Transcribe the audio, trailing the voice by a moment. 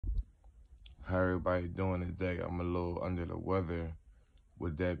How everybody doing today? I'm a little under the weather.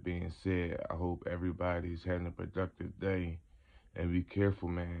 With that being said, I hope everybody's having a productive day. And be careful,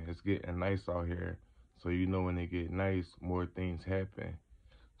 man. It's getting nice out here. So you know when it get nice, more things happen.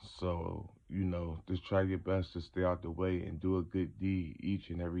 So, just try your best to stay out the way and do a good deed each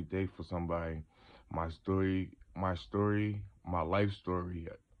and every day for somebody. My life story,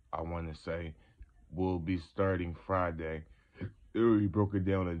 I want to say, will be starting Friday. It will be broken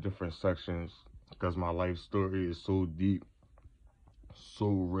down in different sections because my life story is so deep, so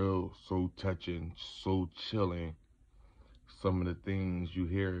real, so touching, so chilling. Some of the things you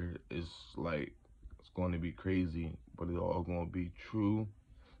hear is like it's going to be crazy, but it's all going to be true.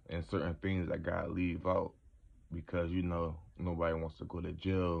 And certain things I gotta leave out because nobody wants to go to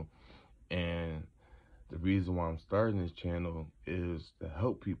jail. And the reason why I'm starting this channel is to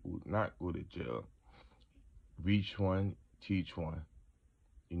help people not go to jail. Reach one, teach one.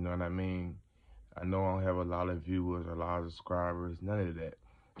 You know what I mean? I know I don't have a lot of viewers, a lot of subscribers, none of that.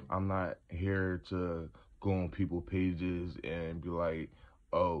 I'm not here to go on people pages and be like,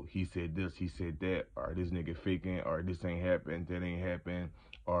 oh, he said this, he said that, or this nigga faking, or this ain't happened, that ain't happened,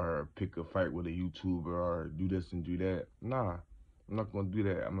 or pick a fight with a YouTuber, or do this and do that. Nah, I'm not gonna do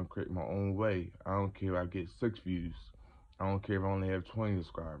that. I'm gonna create my own way. I don't care if I get 6 views. I don't care if I only have 20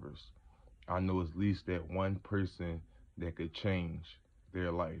 subscribers. I know at least that one person that could change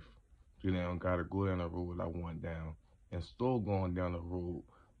their life. You know, gotta go down the road I went down and still going down the road.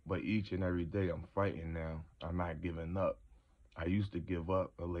 But each and every day I'm fighting now. I'm not giving up. I used to give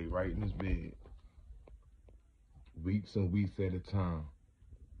up and lay right in this bed, weeks and weeks at a time.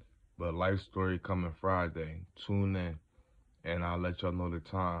 But life story coming Friday. Tune in and I'll let y'all know the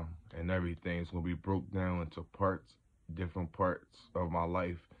time and everything. It's gonna be broke down into parts, different parts of my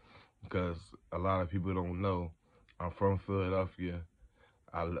life. Because a lot of people don't know I'm from Philadelphia.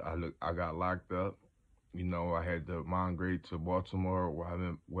 I got locked up. I had to migrate to Baltimore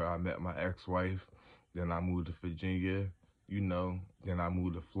where I met my ex-wife. Then I moved to Virginia. Then I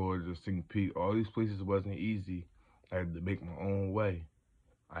moved to Florida, St. Pete. All these places wasn't easy. I had to make my own way.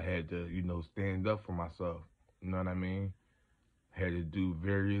 I had to, stand up for myself. You know what I mean? Had to do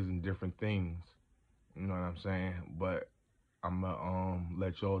various and different things. You know what I'm saying? But I'm gonna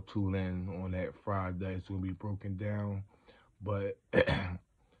let y'all tune in on that Friday. It's gonna be broken down. But I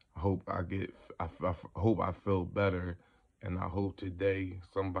hope I hope I feel better, and I hope today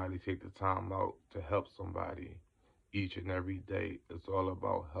somebody take the time out to help somebody each and every day. It's all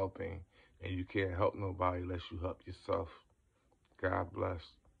about helping, and you can't help nobody unless you help yourself. God bless,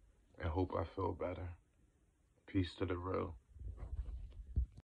 and hope I feel better. Peace to the real.